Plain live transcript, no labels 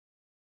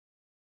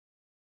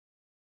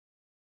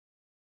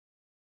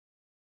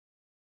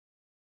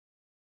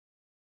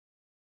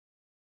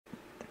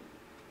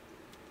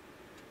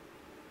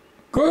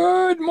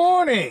Good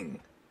morning.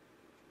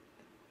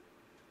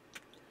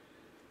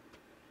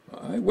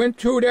 I went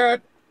through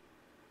that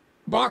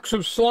box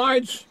of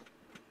slides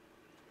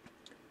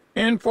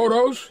and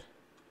photos.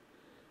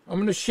 I'm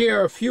going to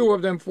share a few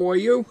of them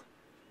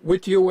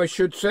with you, I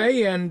should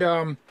say, and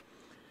I'm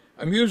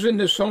using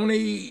the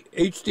Sony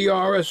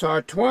HDR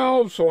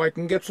SR12 so I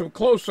can get some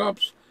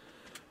close-ups.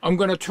 I'm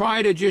going to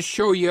try to just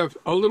show you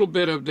a little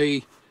bit of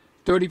the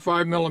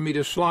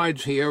 35mm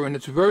slides here, and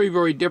it's very,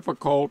 very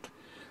difficult.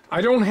 I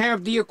don't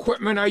have the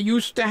equipment I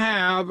used to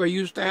have. I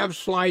used to have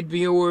slide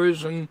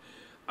viewers, and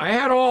I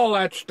had all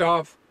that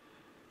stuff,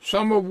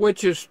 some of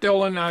which is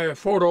still in a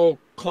photo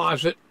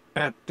closet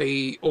at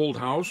the old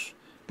house,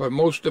 but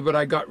most of it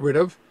I got rid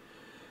of.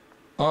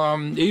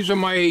 These are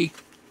my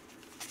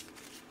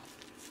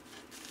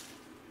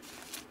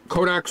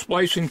Kodak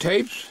splicing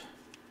tapes.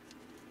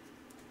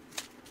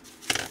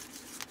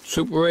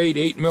 Super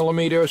 8, 8mm,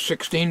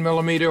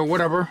 16mm,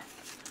 whatever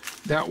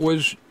that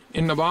was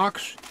in the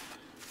box.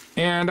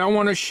 And I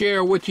want to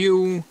share with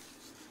you,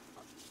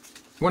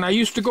 when I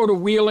used to go to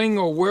Wheeling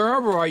or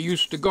wherever I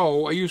used to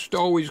go,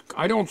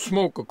 I don't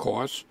smoke, of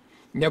course,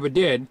 never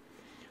did.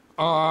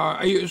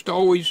 I used to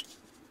always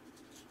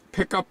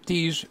pick up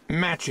these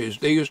matches.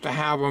 They used to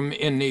have them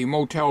in the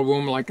motel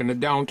room, like in the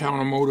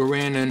downtown Motor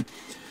Inn, and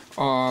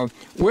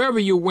wherever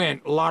you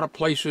went, a lot of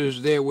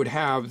places they would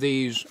have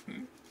these,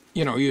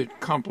 you know,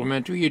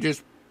 complimentary.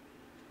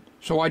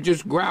 So I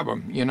just grab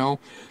them, you know.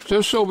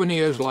 So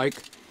souvenirs, like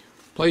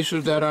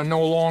places that are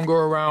no longer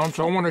around.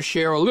 So I want to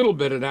share a little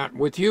bit of that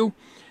with you,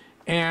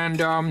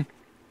 and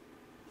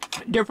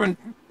different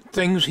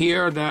things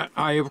here that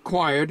I have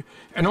acquired.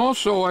 And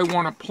also I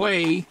want to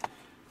play,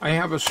 I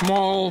have a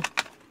small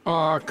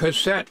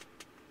cassette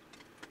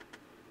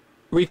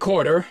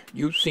recorder.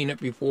 You've seen it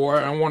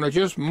before. I want to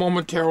just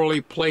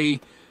momentarily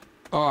play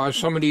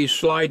some of these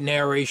slide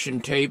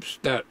narration tapes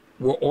that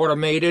were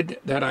automated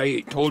that I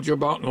told you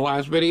about in the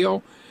last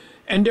video,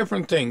 and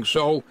different things.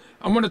 So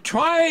I'm going to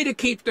try to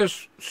keep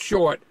this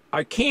short.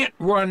 I can't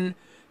run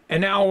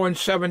an hour and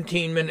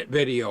 17-minute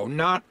video,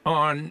 not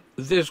on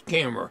this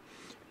camera.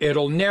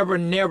 It'll never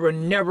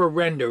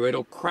render.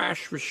 It'll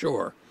crash for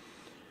sure.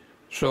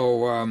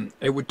 So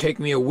it would take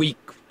me a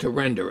week to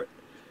render it.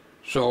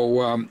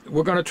 So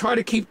we're going to try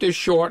to keep this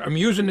short. I'm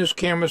using this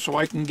camera so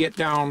I can get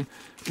down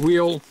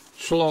real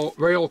slow,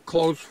 real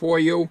close for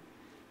you,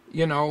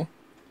 you know,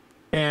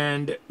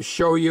 and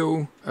show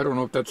you. I don't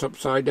know if that's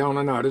upside down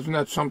or not. Isn't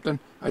that something?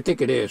 I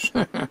think it is.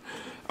 To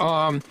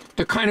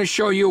kind of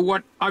show you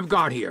what I've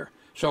got here.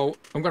 So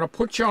I'm going to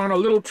put you on a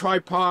little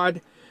tripod,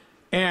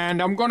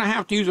 and I'm going to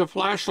have to use a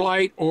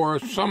flashlight or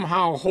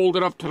somehow hold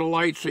it up to the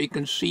light so you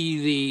can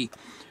see the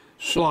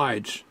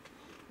slides.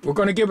 We're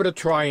going to give it a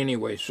try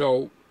anyway,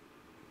 so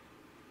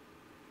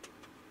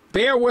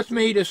bear with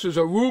me. This is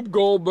a Rube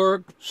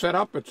Goldberg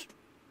setup. It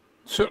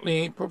certainly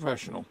ain't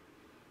professional.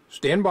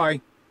 Stand by.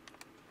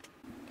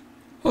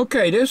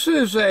 Okay, this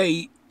is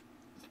a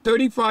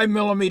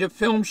 35mm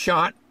film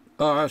shot,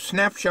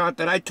 snapshot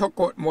that I took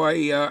with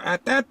my,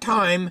 at that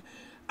time,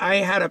 I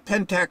had a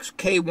Pentax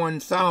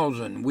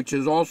K1000, which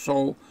is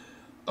also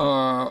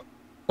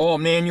all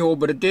manual,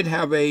 but it did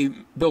have a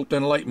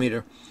built-in light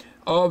meter,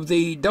 of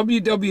the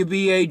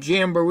WWBA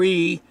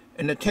Jamboree,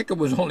 and the ticket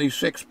was only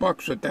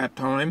 $6 at that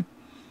time,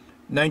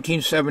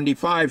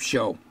 1975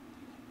 show.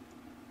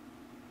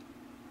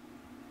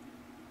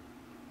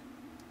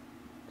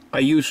 I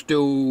used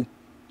to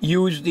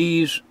use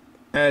these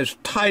as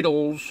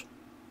titles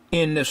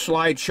in the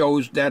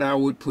slideshows that I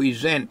would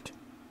present.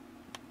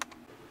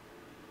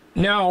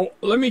 Now,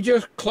 let me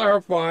just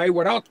clarify,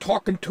 without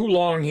talking too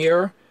long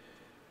here,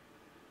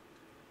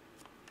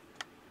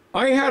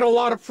 I had a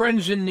lot of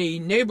friends in the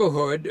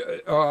neighborhood,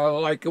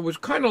 like it was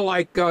kind of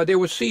like they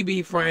were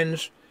CB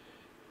friends,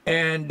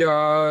 and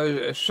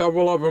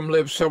several of them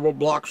lived several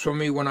blocks from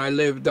me when I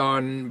lived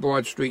on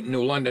Broad Street in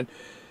New London.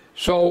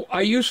 So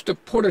I used to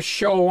put a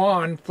show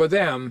on for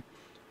them,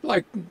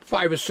 like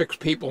 5 or 6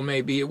 people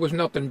maybe. It was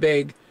nothing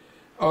big,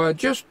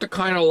 just to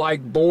kind of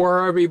like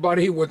bore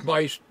everybody with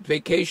my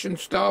vacation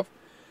stuff,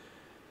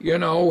 you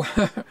know.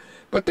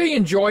 But they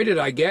enjoyed it,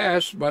 I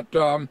guess, but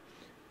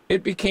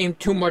it became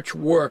too much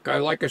work.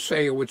 Like I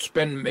say, I would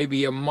spend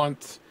maybe a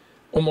month,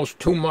 almost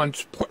 2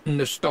 months putting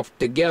the stuff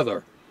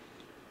together,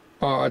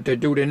 to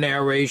do the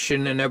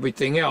narration and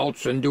everything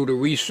else and do the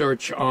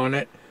research on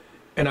it.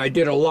 And I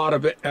did a lot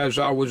of it as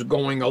I was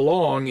going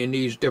along in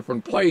these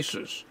different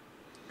places.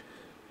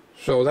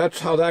 So that's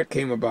how that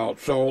came about.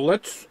 So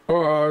let's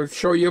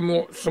show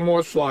you some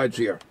more slides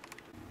here.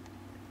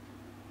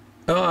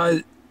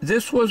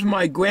 This was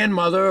my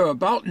grandmother,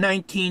 about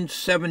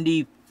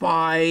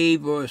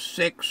 1975 or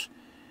 6,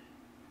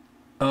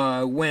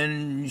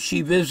 when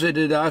she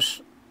visited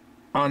us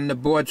on the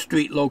Broad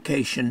Street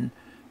location,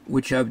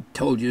 which I've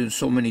told you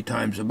so many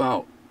times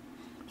about.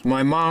 It's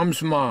my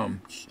mom's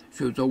mom.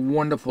 She was a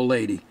wonderful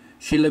lady.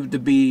 She lived to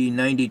be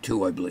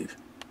 92, I believe.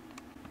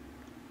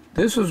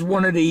 This is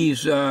one of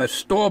these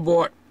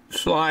store-bought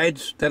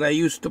slides that I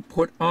used to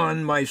put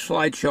on my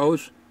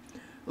slideshows.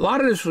 A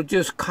lot of this was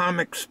just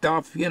comic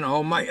stuff, you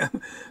know.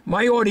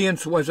 My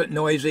audience wasn't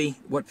noisy.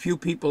 What few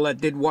people that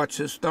did watch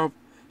this stuff.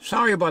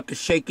 Sorry about the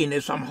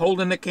shakiness. I'm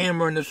holding the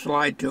camera in the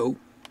slide too.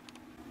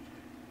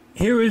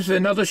 Here is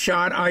another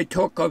shot I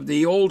took of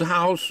the old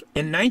house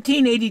in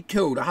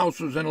 1982. The house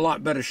was in a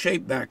lot better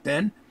shape back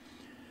then,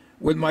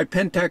 with my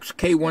Pentax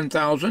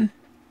K1000.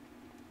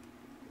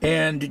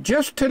 And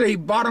just to the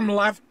bottom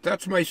left,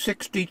 that's my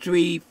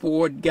 '63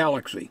 Ford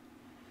Galaxy.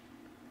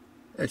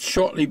 That's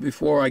shortly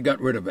before I got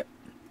rid of it.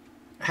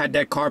 I had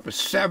that car for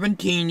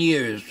 17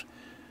 years.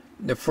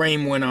 The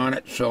frame went on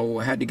it, so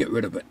I had to get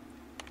rid of it.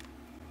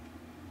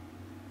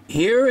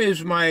 Here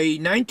is my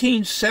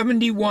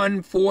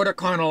 1971 Ford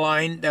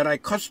Econoline that I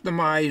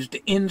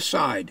customized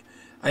inside.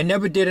 I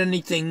never did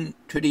anything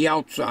to the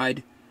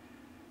outside.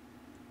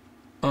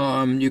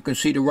 You can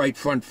see the right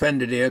front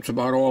fender there. It's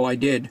about all I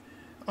did.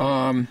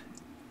 I'll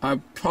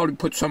probably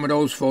put some of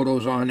those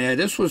photos on there.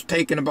 This was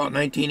taken about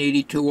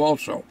 1982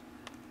 also.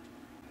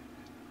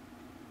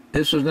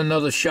 This is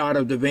another shot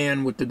of the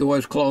van with the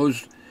doors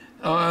closed.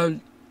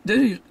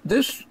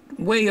 This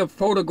way of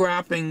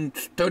photographing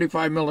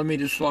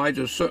 35mm slides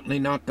is certainly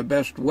not the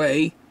best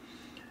way,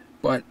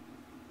 but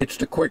it's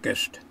the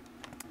quickest.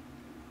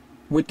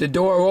 With the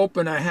door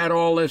open, I had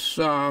all this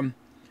fur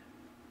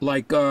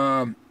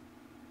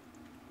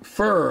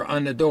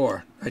on the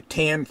door, a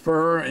tan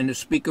fur, and the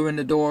speaker in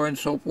the door and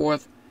so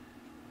forth.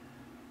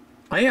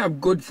 I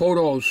have good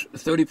photos,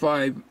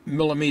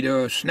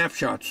 35mm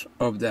snapshots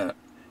of that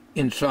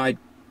inside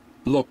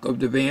look of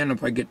the van.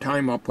 If I get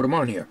time, I'll put them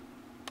on here.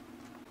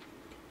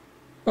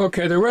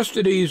 Okay, the rest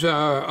of these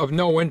are of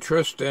no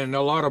interest, and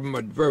a lot of them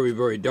are very,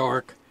 very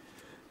dark,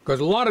 because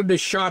a lot of the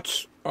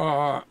shots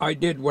I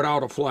did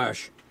without a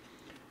flash.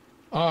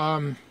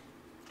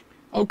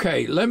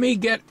 Okay, let me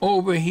get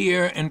over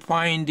here and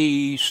find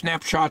the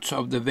snapshots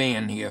of the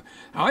van here.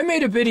 I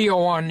made a video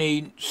on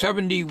the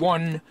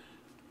 '71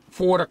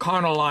 Ford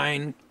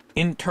Econoline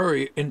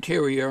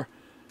interior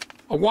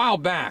a while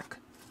back,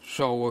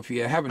 so if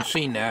you haven't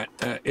seen that,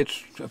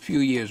 it's a few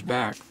years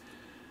back.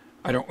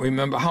 I don't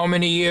remember how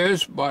many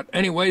years, but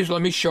anyways,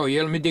 let me show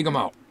you. Let me dig them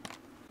out.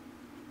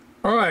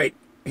 All right,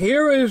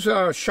 here is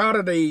a shot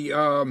of the,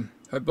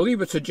 I believe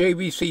it's a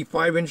JVC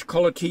 5-inch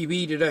color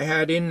TV that I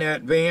had in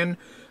that van.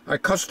 I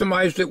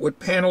customized it with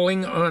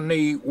paneling on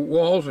the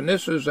walls, and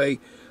this is a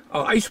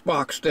ice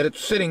box that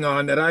it's sitting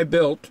on that I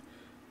built,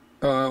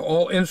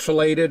 all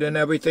insulated and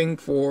everything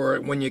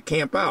for when you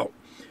camp out.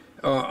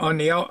 On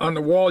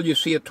the wall, you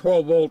see a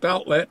 12-volt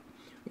outlet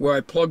where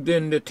I plugged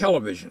in the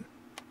television.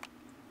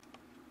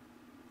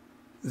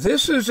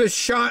 This is a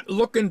shot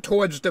looking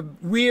towards the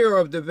rear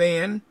of the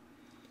van.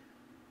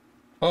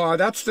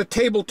 That's the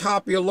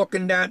tabletop you're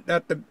looking at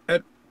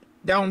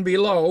down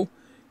below.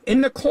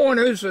 In the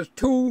corners, there's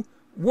two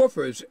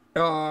woofers,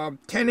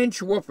 10-inch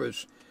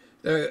woofers.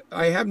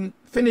 I haven't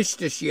finished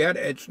this yet.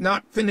 It's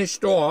not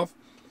finished off.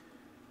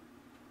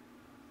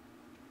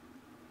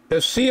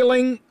 The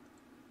ceiling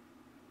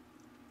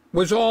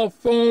was all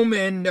foam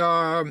and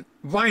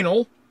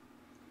vinyl.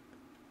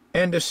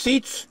 And the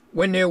seats,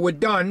 when they were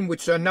done,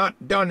 which are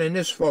not done in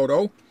this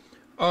photo,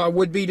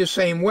 would be the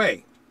same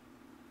way.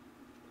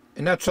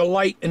 And that's a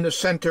light in the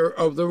center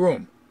of the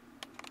room.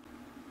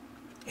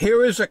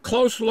 Here is a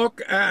close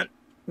look at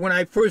when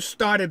I first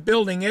started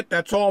building it.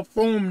 That's all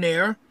foam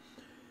there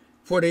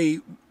for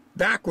the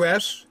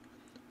backrests.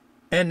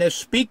 And the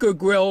speaker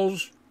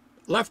grills,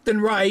 left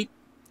and right.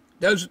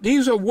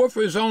 These are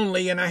woofers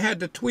only, and I had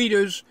the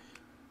tweeters,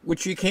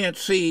 which you can't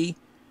see,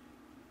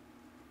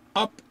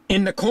 up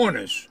in the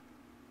corners.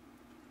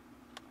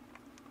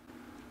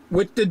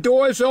 With the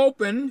doors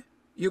open,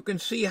 you can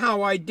see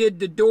how I did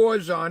the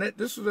doors on it.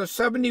 This is a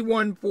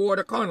 '71 Ford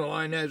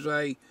Econoline, as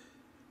I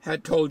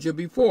had told you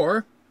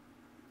before.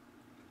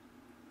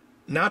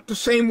 Not the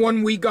same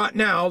one we got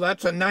now.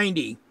 That's a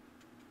 '90.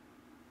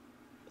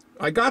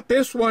 I got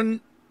this one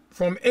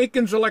from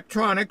Aikens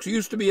Electronics. It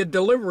used to be a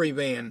delivery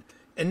van,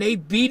 and they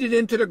beat it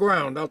into the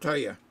ground, I'll tell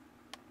you.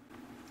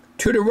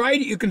 To the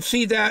right, you can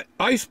see that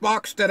ice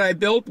box that I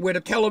built where the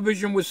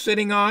television was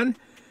sitting on.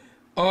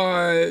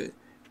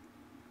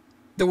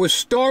 There was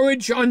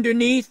storage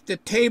underneath the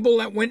table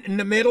that went in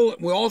the middle.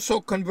 We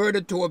also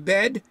converted to a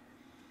bed.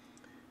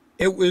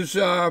 It was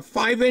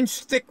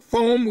 5-inch thick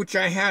foam, which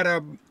I had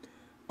a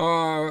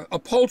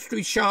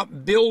upholstery shop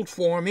build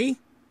for me,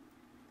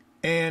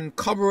 and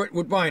cover it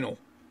with vinyl.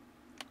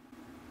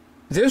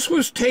 This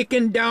was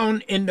taken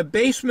down in the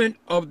basement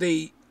of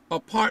the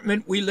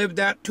apartment we lived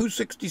at,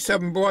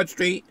 267 Broad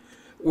Street,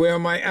 where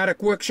my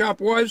attic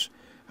workshop was.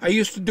 I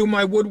used to do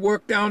my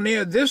woodwork down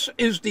there. This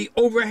is the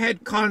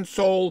overhead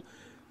console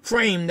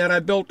frame that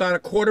I built out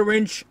of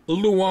 1/4-inch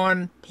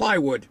Luan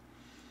plywood.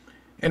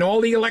 And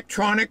all the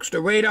electronics, the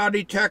radar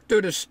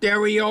detector, the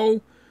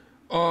stereo,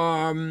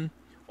 all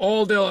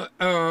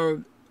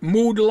the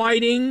mood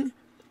lighting,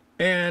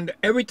 and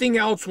everything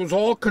else was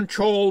all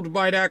controlled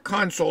by that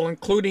console,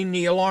 including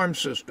the alarm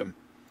system,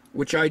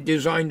 which I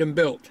designed and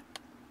built.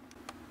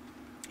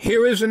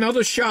 Here is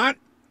another shot,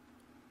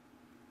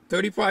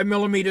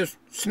 35mm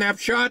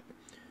snapshot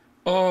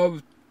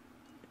of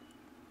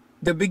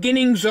the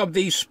beginnings of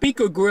the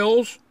speaker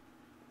grills.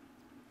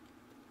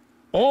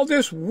 All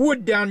this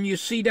wood down you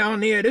see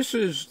down there, this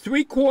is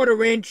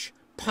 3/4 inch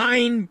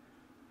pine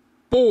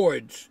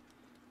boards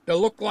that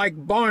look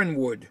like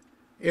barnwood.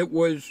 It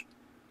was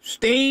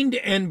stained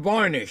and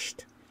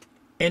varnished.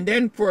 And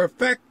then for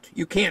effect,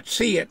 you can't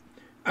see it,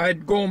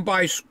 I'd go and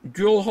buy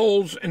drill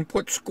holes and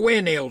put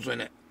square nails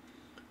in it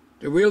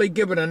to really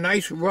give it a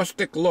nice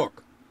rustic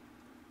look.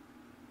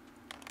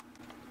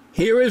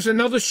 Here is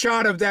another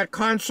shot of that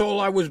console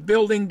I was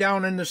building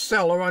down in the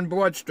cellar on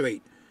Broad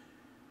Street.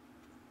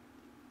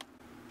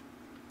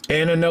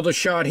 And another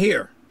shot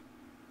here.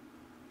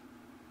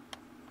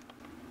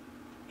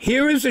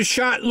 Here is a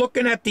shot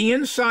looking at the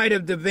inside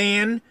of the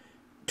van.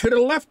 To the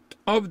left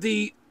of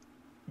the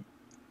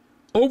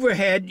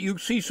overhead, you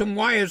see some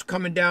wires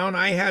coming down.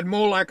 I had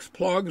Molex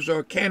plugs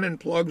or Canon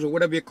plugs or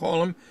whatever you call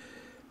them.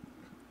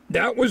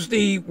 That was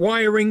the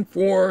wiring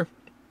for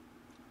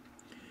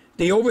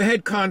the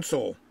overhead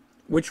console,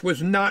 which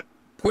was not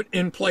put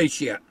in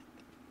place yet.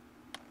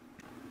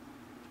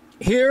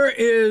 Here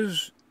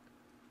is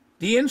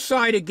the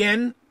inside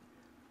again.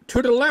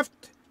 To the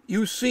left,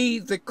 you see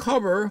the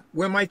cover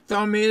where my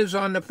thumb is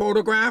on the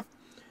photograph.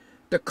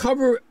 The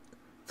cover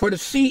for the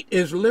seat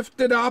is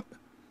lifted up,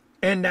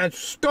 and that's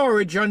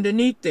storage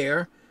underneath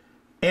there.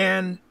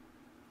 And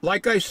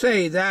like I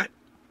say, that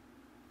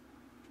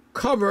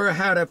cover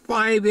had a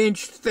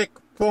 5-inch thick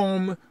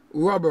foam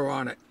rubber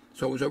on it.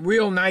 So it was a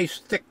real nice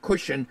thick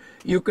cushion.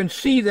 You can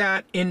see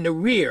that in the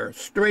rear,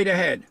 straight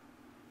ahead.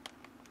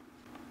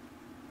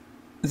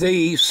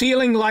 The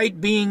ceiling light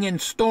being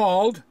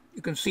installed,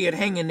 you can see it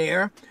hanging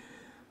there.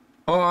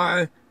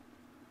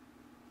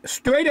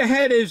 Straight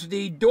ahead is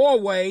the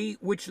doorway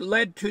which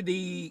led to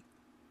the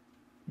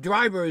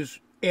driver's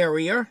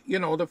area, you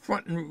know, the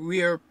front and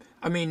rear,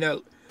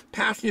 the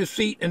passenger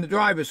seat and the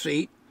driver's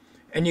seat.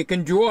 And you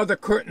can draw the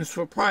curtains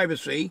for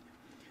privacy.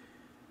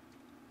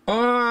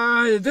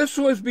 This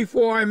was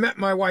before I met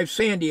my wife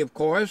Sandy, of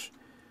course.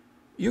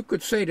 You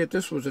could say that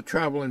this was a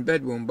traveling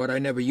bedroom, but I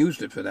never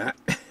used it for that.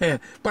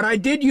 But I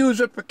did use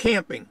it for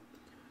camping.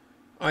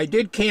 I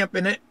did camp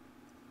in it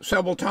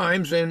several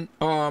times, and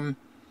when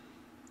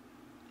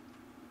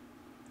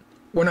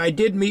I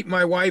did meet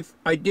my wife,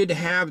 I did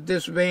have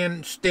this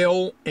van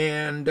still,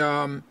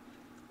 and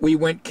we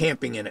went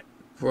camping in it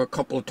for a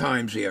couple of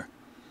times here.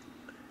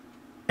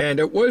 And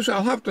it was,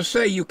 I'll have to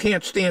say, you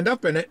can't stand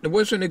up in it. It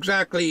wasn't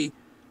exactly,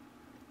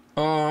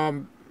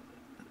 how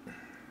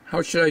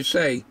should I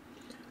say,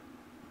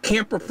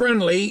 camper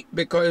friendly,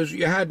 because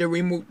you had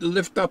to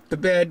lift up the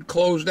bed,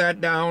 close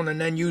that down,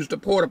 and then use the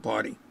porta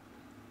potty,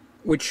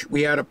 which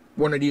we had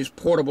one of these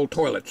portable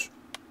toilets.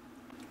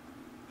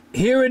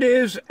 Here it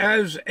is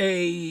as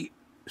a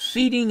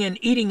seating and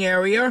eating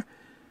area.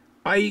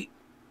 I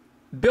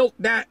built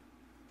that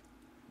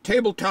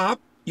tabletop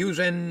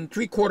using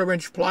 3/4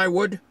 inch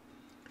plywood.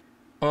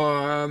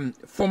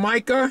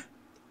 Formica,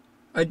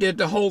 I did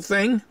the whole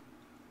thing.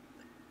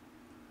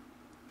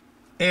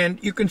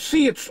 And you can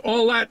see it's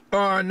all that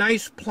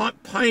nice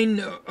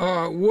pine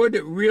wood.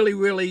 It really,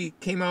 really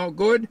came out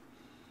good.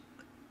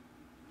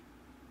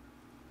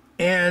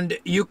 And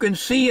you can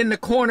see in the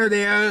corner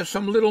there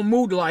some little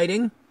mood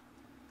lighting.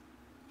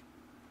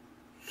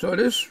 So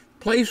this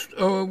place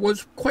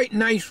was quite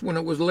nice when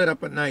it was lit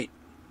up at night.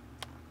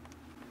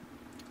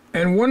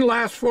 And one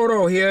last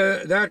photo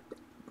here, that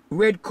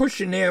red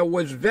cushion there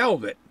was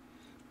velvet.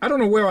 I don't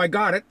know where I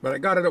got it, but I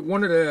got it at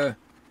one of the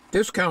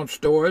discount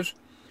stores.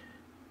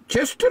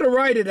 Just to the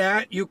right of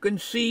that, you can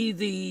see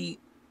the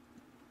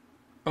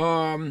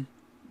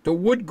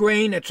wood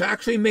grain. It's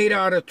actually made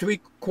out of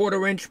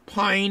 3/4 inch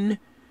pine,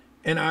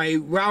 and I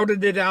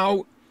routed it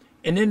out.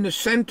 And in the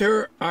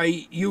center,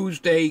 I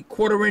used a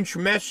 1/4 inch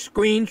mesh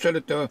screen so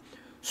that the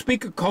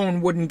speaker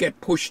cone wouldn't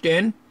get pushed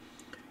in.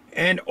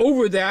 And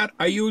over that,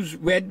 I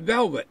used red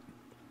velvet.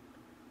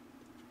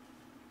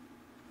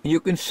 You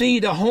can see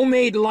the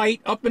homemade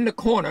light up in the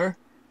corner.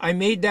 I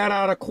made that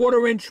out of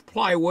 1/4 inch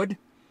plywood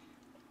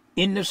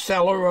in the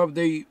cellar of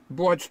the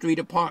Broad Street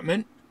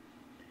apartment.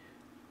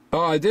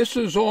 This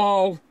is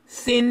all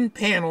thin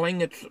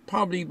paneling. It's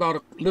probably about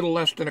a little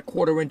less than a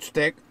 1/4 inch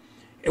thick.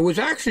 It was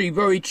actually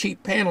very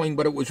cheap paneling,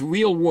 but it was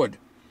real wood.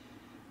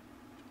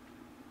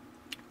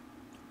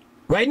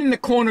 Right in the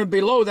corner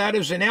below that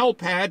is an L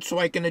pad, so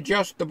I can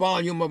adjust the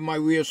volume of my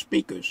rear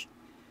speakers.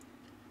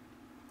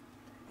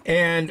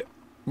 And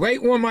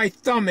right where my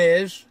thumb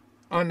is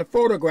on the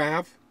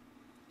photograph,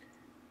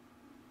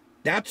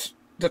 that's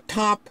the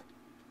top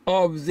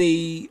of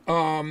the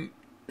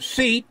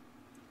seat,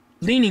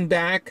 leaning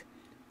back,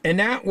 and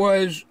that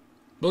was,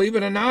 believe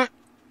it or not,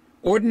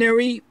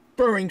 ordinary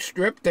furring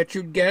strip that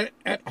you'd get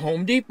at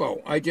Home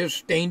Depot. I just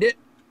stained it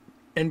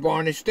and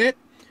varnished it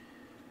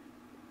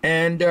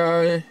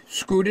and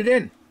screwed it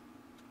in.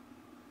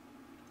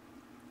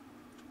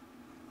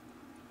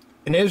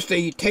 And there's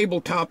the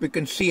tabletop. You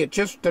can see it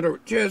just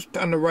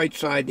on the right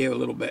side there a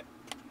little bit.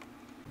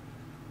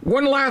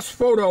 One last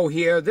photo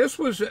here. This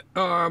was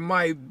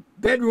my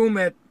bedroom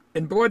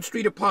in Broad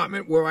Street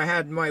apartment where I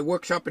had my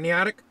workshop in the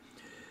attic.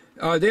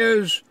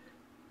 There's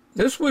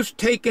This was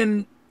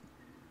taken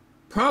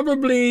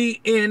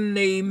probably in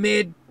the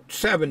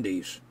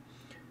mid-70s.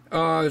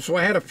 So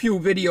I had a few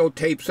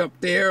videotapes up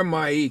there.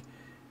 My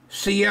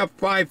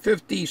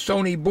CF550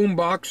 Sony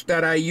boombox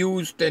that I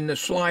used in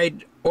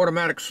the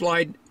automatic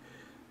slide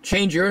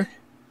changer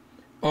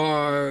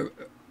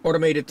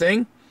automated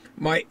thing.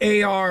 My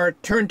AR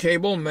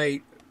turntable,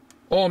 my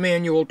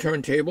all-manual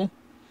turntable.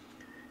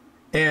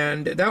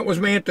 And that was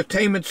my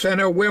entertainment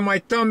center. Where my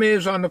thumb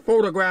is on the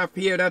photograph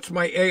here, that's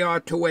my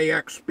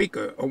AR2AX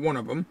speaker, or one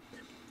of them.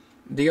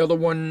 The other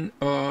one,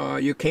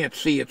 you can't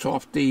see. It's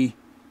off the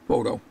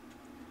photo.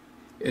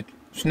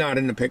 It's not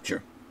in the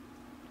picture.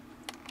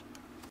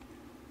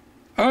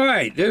 All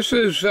right, this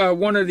is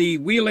one of the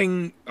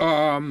Wheeling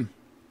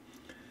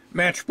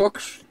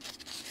matchbooks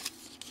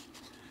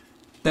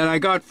that I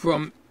got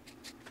from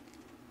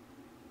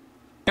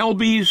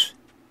Elby's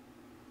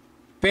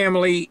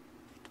Family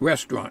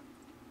Restaurant.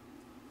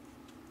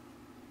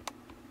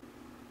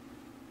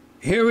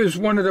 Here is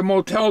one of the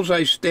motels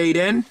I stayed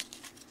in.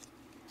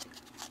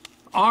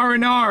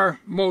 R&R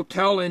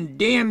Motel in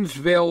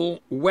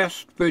Dansville,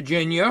 West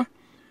Virginia.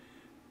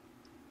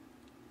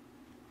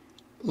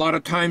 A lot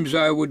of times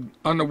I would,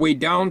 on the way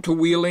down to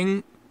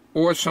Wheeling,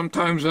 or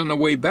sometimes on the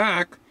way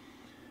back,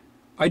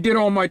 I did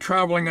all my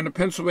traveling on the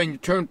Pennsylvania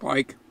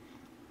Turnpike.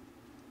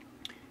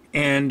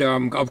 And,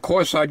 of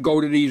course, I'd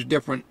go to these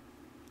different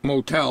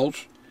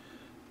motels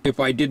if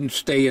I didn't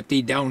stay at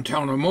the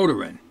Downtown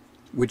Motor Inn,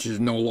 which is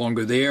no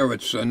longer there.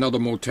 It's another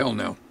motel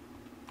now.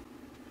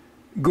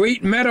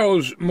 Great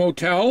Meadows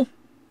Motel,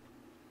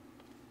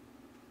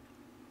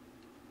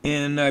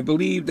 and I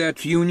believe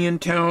that's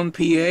Uniontown,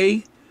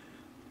 PA.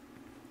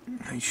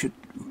 I should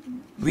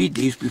read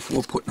these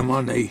before putting them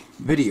on the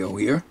video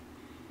here.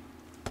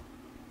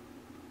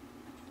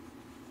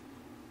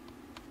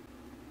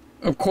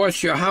 Of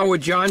course, your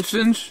Howard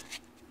Johnsons,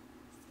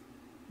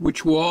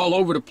 which were all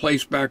over the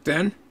place back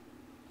then.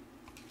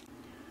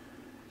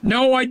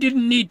 No, I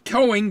didn't need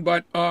towing,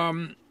 but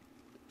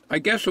I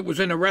guess it was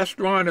in a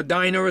restaurant, a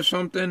diner or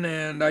something,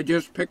 and I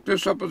just picked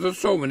this up as a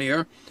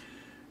souvenir.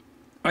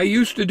 I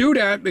used to do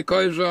that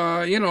because,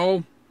 you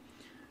know,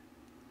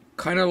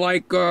 kind of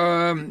like,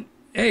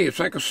 hey, it's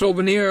like a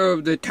souvenir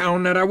of the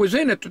town that I was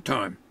in at the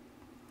time.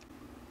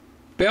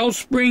 Bell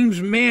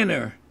Springs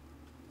Manor.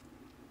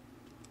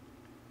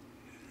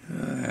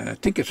 I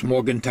think it's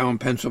Morgantown,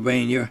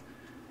 Pennsylvania.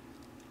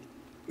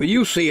 But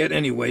you'll see it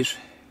anyways.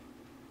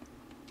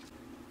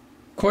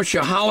 Of course,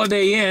 your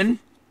Holiday Inn.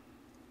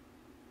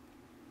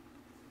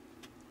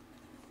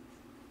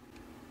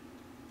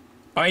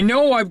 I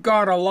know I've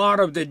got a lot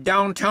of the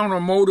Downtown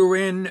or Motor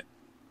Inn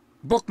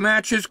book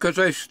matches because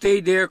I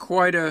stayed there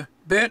quite a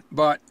bit,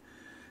 but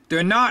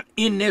they're not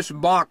in this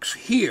box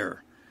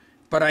here.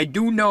 But I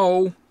do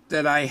know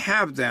that I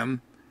have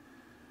them.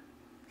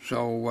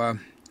 So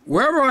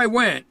wherever I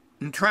went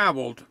and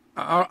traveled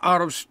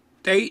out of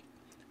state,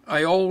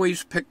 I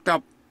always picked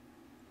up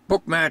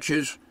book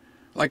matches.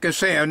 Like I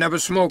say, I never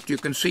smoked. You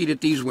can see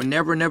that these were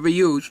never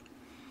used.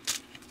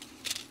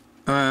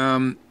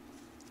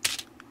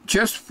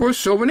 Just for a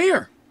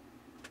souvenir.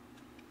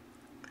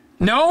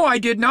 No, I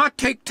did not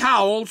take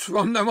towels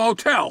from the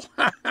motel.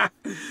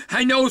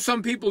 I know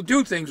some people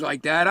do things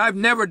like that. I've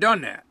never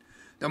done that.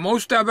 The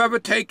most I've ever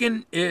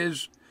taken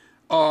is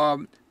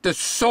the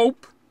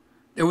soap.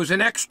 There was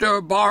an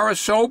extra bar of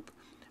soap.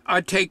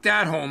 I'd take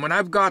that home, and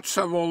I've got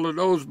several of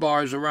those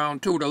bars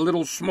around too, the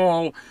little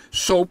small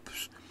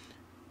soaps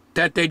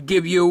that they'd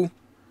give you.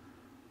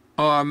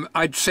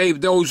 I'd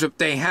save those if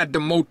they had the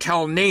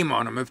motel name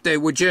on them. If they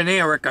were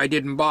generic, I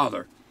didn't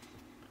bother.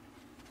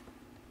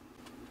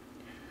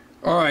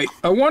 All right,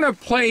 I want to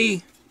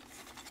play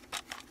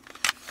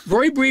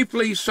very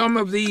briefly some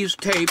of these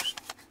tapes.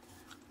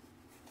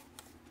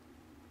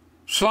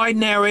 Slide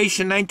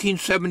Narration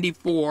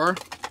 1974.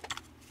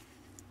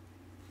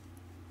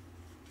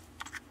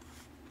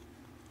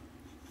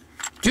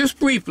 Just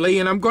briefly,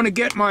 and I'm going to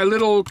get my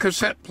little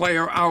cassette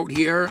player out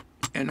here,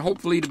 and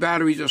hopefully the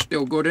batteries are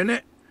still good in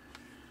it.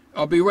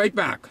 I'll be right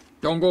back.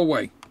 Don't go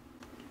away.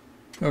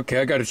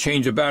 Okay, I got to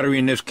change the battery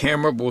in this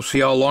camera, but we'll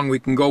see how long we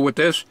can go with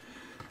this.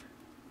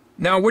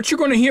 Now, what you're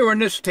going to hear on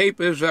this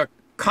tape is a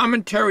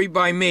commentary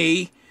by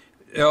me.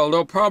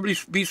 There'll probably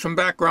be some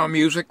background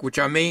music, which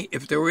I may,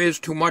 if there is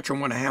too much, I'm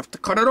going to have to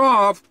cut it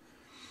off.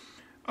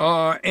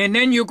 And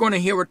then you're going to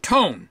hear a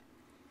tone.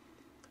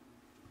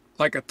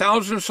 Like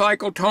 1,000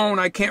 cycle tone,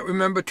 I can't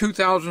remember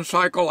 2,000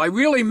 cycle. I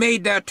really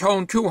made that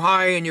tone too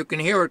high, and you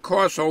can hear it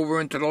cross over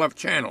into the left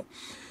channel.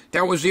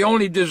 That was the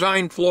only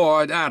design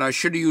flaw of that. I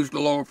should have used a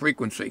lower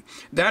frequency.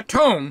 That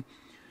tone,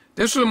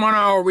 this is a 1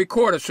 hour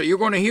recorder, so you're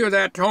going to hear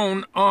that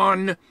tone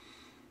on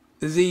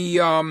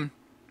the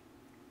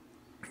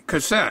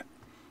cassette.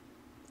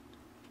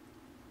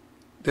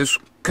 This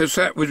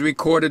cassette was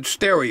recorded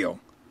stereo.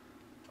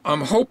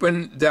 I'm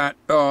hoping that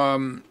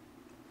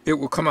it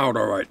will come out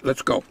all right.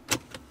 Let's go.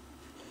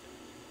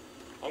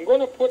 I'm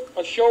going to put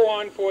a show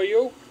on for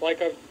you,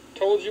 like I've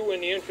told you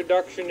in the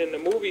introduction in the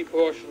movie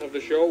portion of the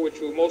show, which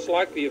you most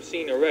likely have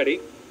seen already.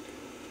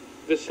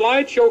 The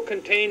slideshow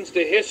contains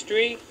the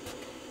history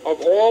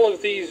of all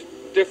of these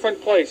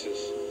different places.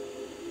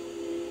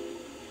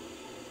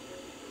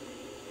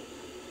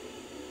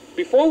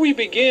 Before we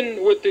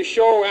begin with the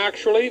show,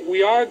 actually,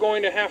 we are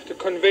going to have to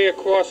convey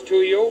across to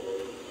you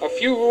a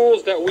few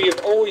rules that we have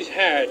always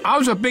had. I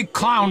was a big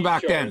clown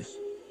back then.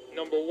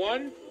 Number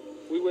one,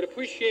 we would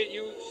appreciate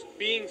you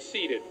being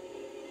seated.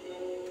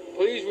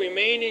 Please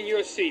remain in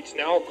your seats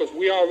now, because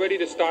we are ready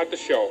to start the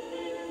show.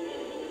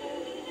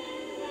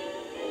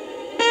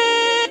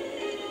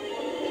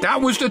 That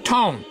was the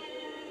tone.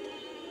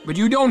 But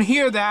you don't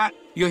hear that.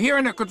 You're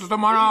hearing it because it's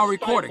on our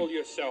recording. Stifle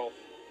yourself.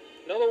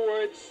 In other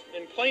words,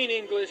 in plain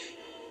English,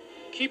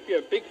 keep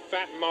your big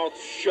fat mouth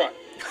shut.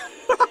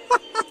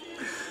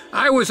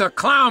 I was a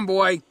clown,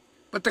 boy.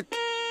 But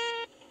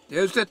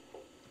there's the...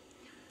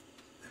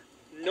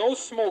 No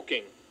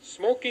smoking.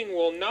 Smoking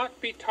will not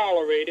be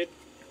tolerated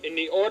in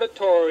the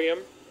auditorium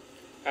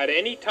at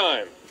any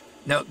time.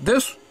 Now,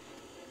 this...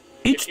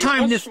 Each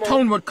time this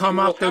tone would come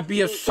out, there'd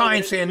be a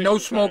sign saying no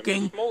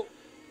smoking. Smoke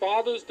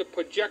bothers the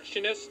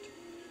projectionist.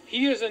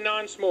 He is a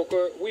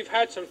non-smoker. We've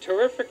had some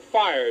terrific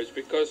fires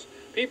because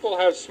people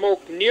have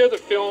smoked near the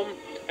film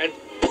and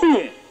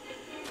boom!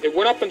 It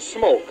went up in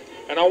smoke.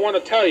 And I want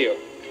to tell you,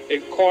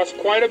 it costs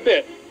quite a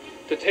bit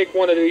to take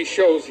one of these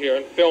shows here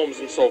and films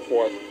and so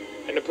forth.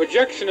 And the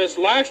projectionist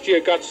last year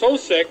got so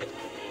sick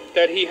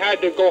that he had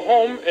to go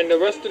home and the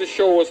rest of the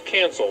show was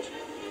canceled.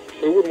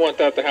 We wouldn't want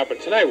that to happen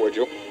tonight, would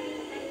you?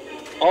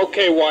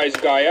 Okay, wise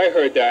guy, I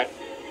heard that.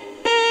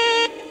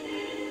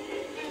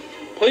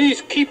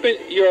 Please keep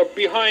your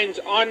behinds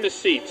on the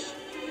seats.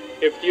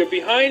 If your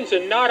behinds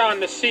are not on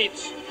the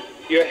seats,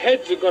 your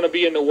heads are going to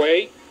be in the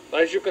way,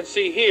 as you can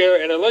see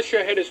here, and unless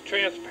your head is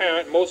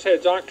transparent, most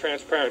heads aren't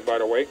transparent, by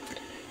the way,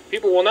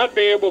 people will not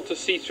be able to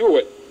see through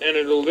it, and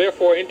it will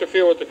therefore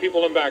interfere with the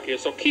people in back here.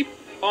 So keep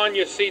on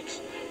your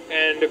seats,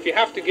 and if you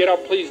have to get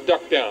up, please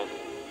duck down.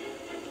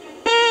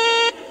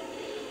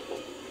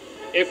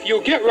 If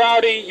you get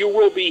rowdy, you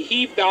will be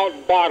heaved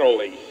out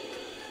bodily.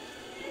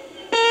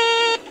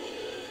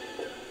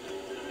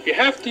 If you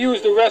have to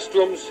use the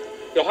restrooms,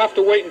 you'll have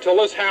to wait until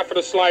this half of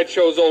the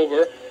slideshow's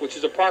over, which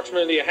is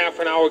approximately a half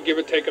an hour, give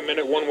or take a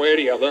minute, one way or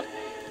the other,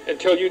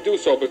 until you do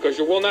so, because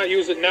you will not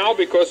use it now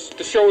because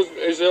the show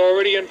is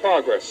already in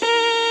progress.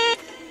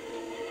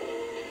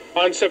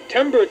 On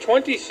September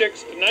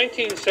 26,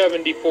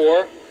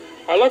 1974,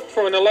 I left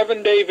for an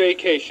 11-day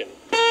vacation.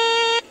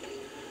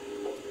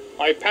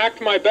 I packed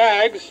my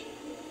bags.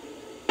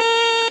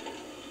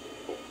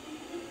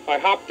 I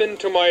hopped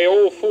into my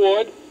old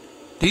Ford.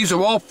 These are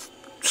all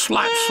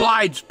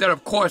slides that,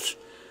 of course,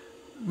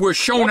 were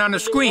shown on the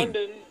screen.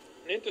 London,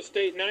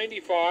 Interstate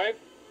 95,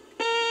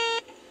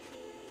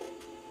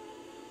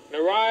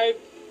 and arrived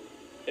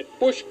at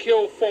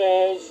Bushkill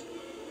Falls,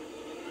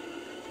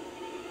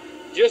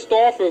 just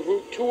off of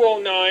Route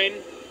 209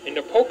 in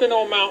the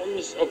Pocono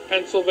Mountains of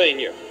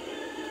Pennsylvania.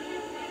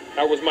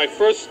 That was my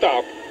first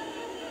stop.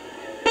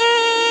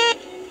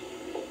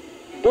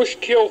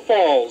 Bushkill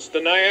Falls, the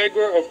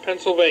Niagara of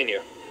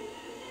Pennsylvania.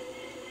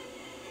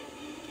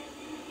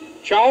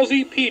 Charles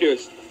E.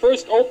 Peters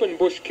first opened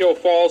Bushkill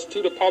Falls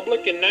to the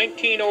public in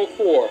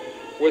 1904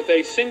 with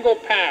a single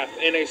path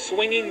and a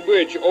swinging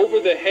bridge over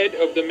the head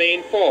of the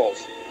main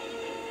falls.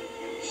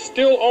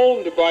 Still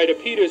owned by the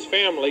Peters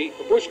family,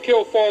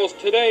 Bushkill Falls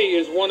today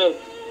is one of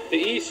the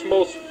East's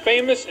most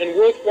famous and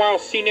worthwhile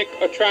scenic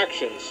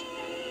attractions.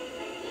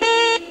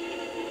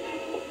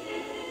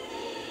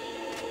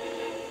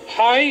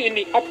 High in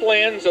the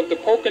uplands of the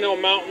Pocono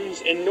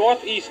Mountains in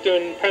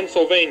northeastern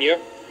Pennsylvania,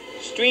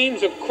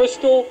 streams of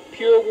crystal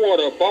pure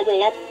water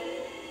bubble up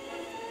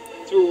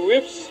through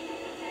rifts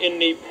in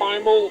the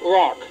primal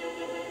rock.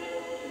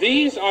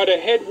 These are the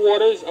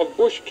headwaters of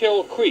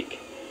Bushkill Creek,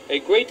 a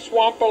great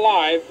swamp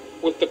alive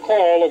with the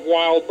call of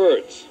wild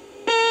birds.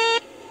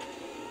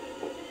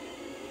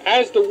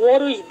 As the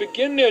waters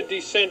begin their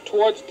descent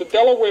towards the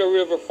Delaware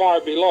River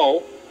far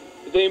below,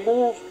 they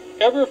move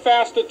ever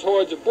faster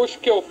towards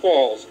Bushkill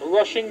Falls,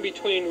 rushing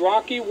between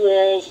rocky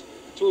walls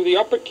through the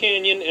Upper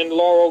Canyon and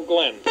Laurel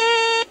Glen.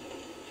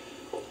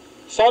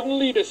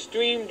 Suddenly the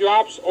stream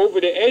drops over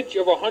the edge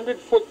of a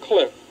 100-foot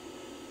cliff.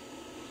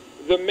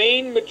 The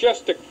main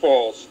Majestic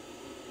Falls.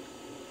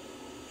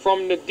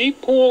 From the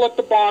deep pool at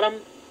the bottom,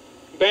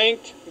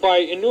 banked by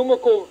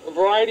innumerable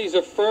varieties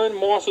of fern,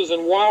 mosses,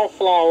 and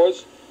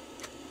wildflowers,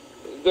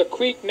 the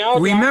creek now...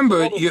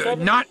 Remember, you're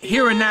not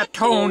hearing that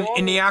tone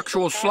in the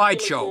actual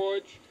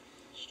slideshow.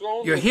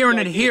 You're hearing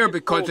it here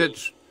because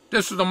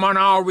this is a 1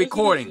 hour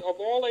recording. Of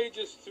all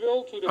ages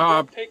thrilled to the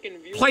breathtaking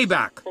views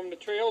playback from the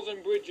trails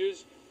and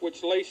bridges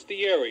which lace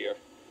the area,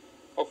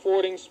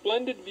 affording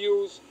splendid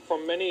views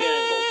from many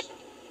angles.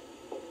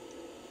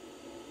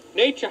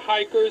 Nature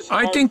hikers...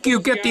 I think you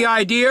get the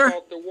idea.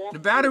 The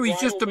battery's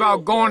just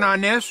about going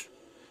on this,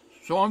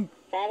 so I'm...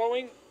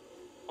 Following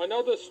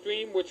another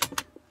stream which...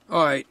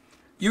 All right.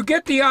 You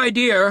get the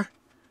idea.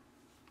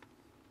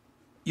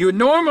 You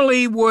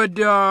normally would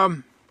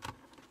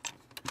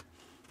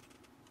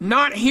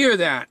not hear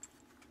that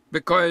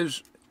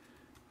because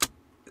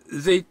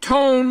the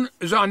tone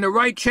is on the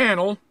right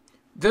channel.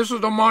 This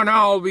is the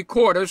monaural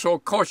recorder, so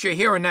of course you're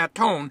hearing that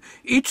tone.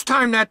 Each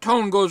time that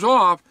tone goes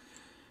off,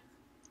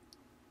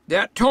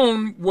 that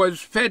tone was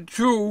fed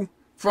through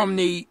from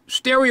the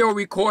stereo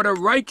recorder,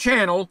 right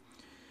channel,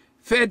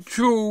 fed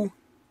through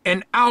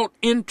and out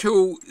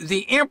into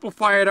the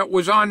amplifier that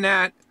was on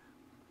that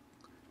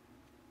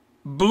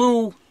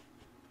blue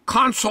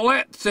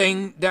consolette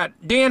thing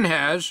that Dan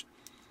has,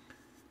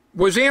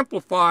 was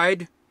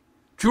amplified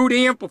through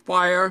the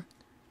amplifier,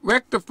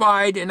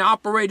 rectified, and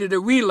operated a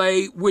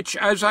relay, which,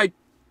 as I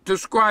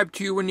described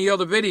to you in the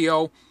other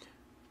video,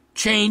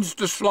 changed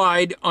the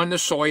slide on the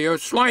Sawyer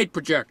slide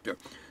projector.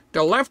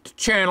 The left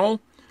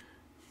channel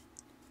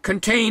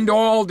contained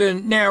all the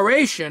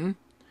narration.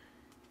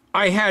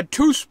 I had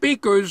 2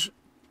 speakers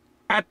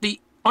at the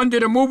under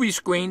the movie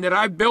screen that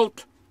I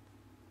built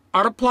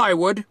out of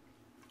plywood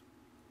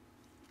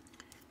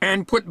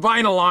and put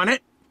vinyl on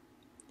it.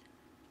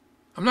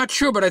 I'm not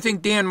sure, but I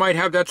think Dan might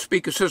have that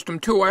speaker system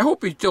too. I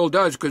hope he still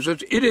does, because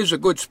it is a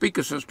good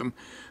speaker system.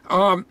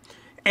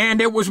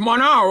 And it was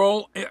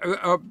monaural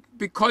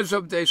because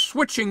of the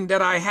switching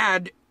that I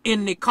had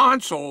in the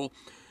console.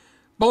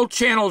 Both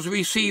channels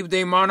received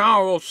a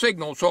monaural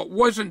signal, so it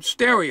wasn't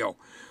stereo.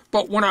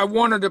 But when I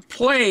wanted to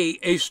play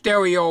a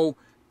stereo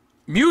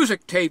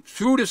music tape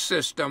through the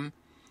system,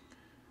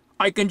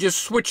 I can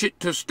just switch it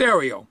to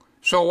stereo.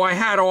 So I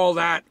had all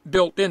that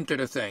built into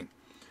the thing.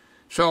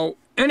 So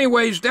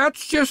anyways,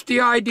 that's just the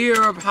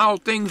idea of how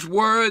things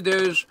were.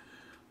 There's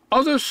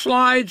other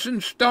slides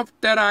and stuff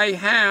that I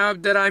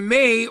have that I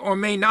may or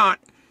may not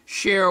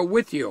share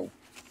with you.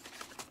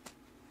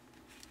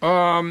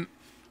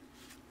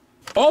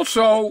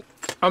 Also,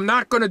 I'm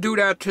not going to do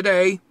that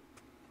today.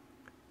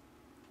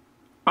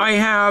 I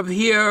have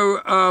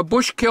here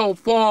Bushkill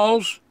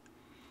Falls.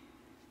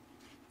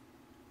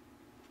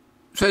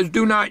 It says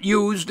do not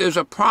use. There's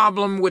a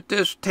problem with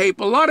this tape.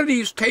 A lot of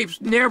these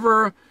tapes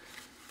never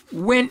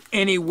went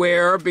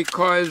anywhere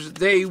because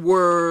they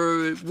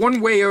were,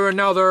 one way or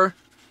another,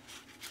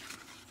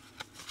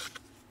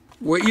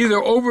 were either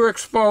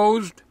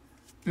overexposed,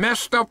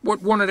 messed up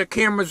with one of the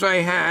cameras I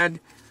had,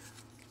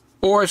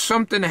 or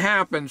something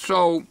happened.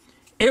 So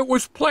it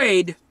was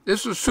played.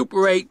 This is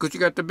Super 8 because you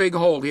got the big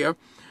hole here.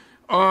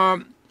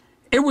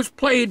 It was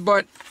played,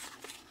 but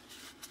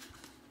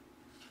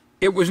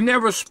it was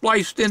never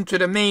spliced into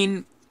the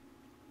main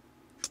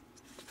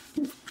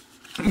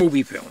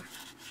movie film.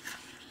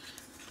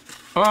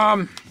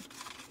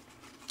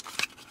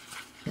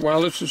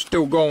 Well, this is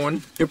still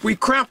going. If we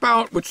crap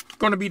out, what's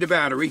going to be the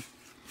battery?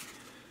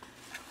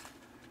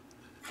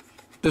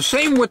 The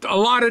same with a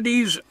lot of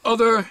these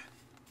other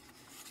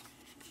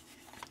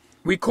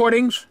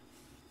recordings.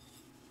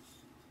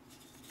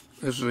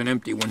 This is an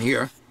empty one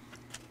here.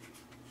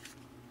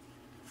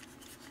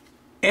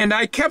 And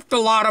I kept a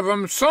lot of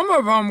them. Some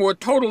of them were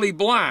totally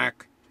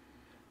black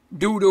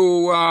due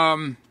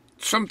to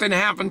something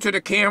happened to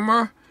the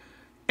camera.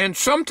 And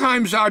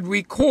sometimes I'd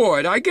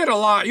record. I get a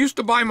lot. I used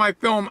to buy my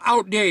film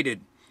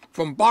outdated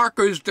from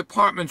Barker's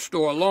department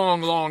store,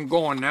 long, long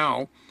gone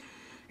now,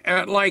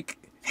 at like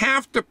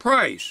half the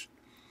price.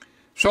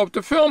 So if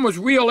the film was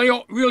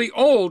really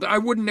old, I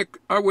would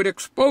not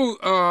expose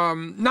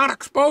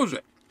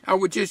it. I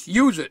would just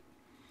use it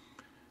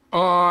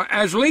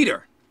as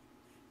leader.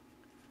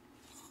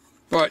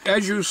 But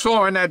as you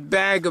saw in that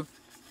bag of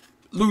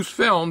loose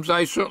films,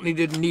 I certainly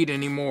didn't need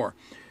any more.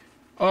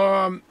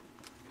 I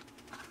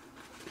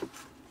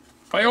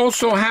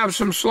also have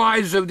some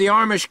slides of the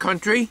Amish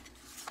country.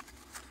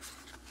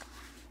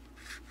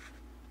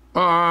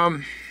 But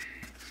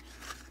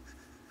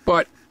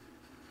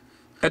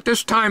at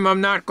this time,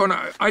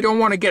 I don't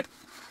want to get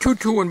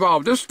too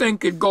involved. This thing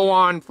could go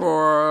on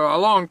for a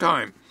long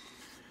time.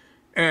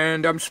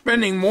 And I'm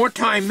spending more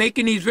time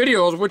making these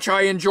videos, which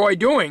I enjoy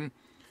doing.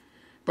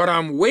 But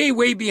I'm way,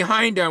 way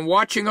behind on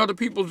watching other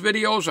people's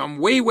videos. I'm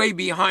way, way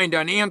behind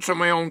on answering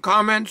my own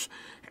comments.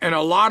 And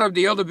a lot of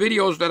the other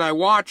videos that I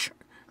watch,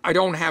 I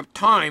don't have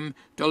time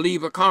to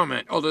leave a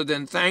comment other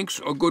than thanks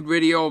or good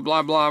video,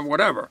 blah, blah,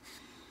 whatever.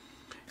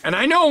 And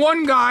I know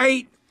one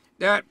guy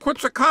that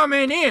puts a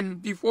comment in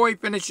before he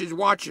finishes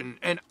watching.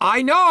 And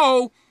I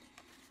know,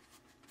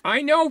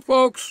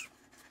 folks,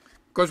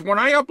 because when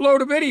I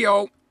upload a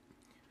video,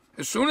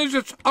 as soon as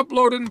it's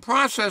uploaded and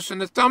processed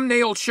and the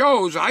thumbnail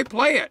shows, I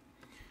play it.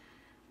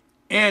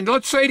 And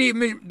let's say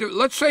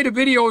the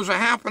video is a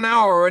half an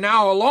hour or an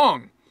hour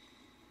long.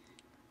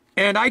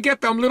 And I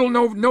get them little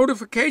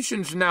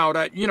notifications now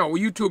that, you know,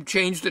 YouTube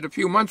changed it a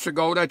few months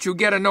ago, that you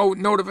get a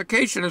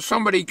notification if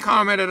somebody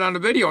commented on the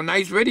video,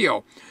 nice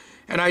video.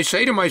 And I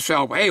say to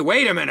myself, hey,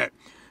 wait a minute.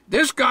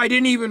 This guy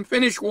didn't even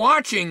finish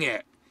watching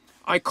it.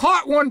 I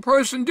caught one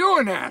person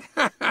doing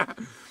that.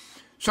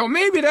 So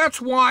maybe that's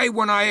why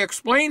when I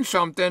explain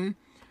something,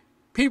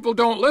 people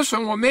don't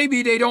listen. Well,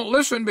 maybe they don't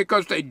listen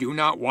because they do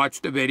not watch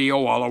the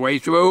video all the way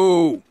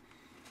through.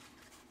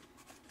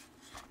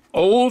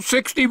 Old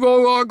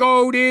 60-volt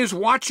goat is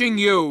watching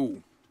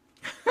you.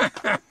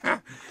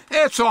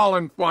 It's all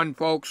in fun,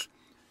 folks.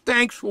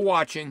 Thanks for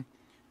watching.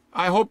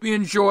 I hope you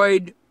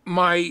enjoyed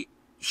my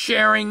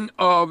sharing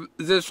of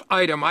this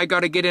item. I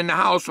got to get in the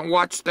house and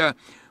watch the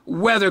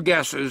weather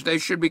guesses. They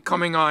should be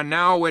coming on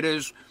now. It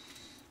is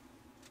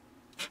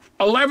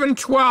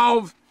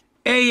 11:12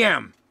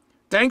 a.m.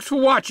 Thanks for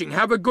watching.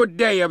 Have a good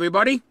day,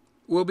 everybody.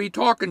 We'll be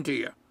talking to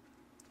you.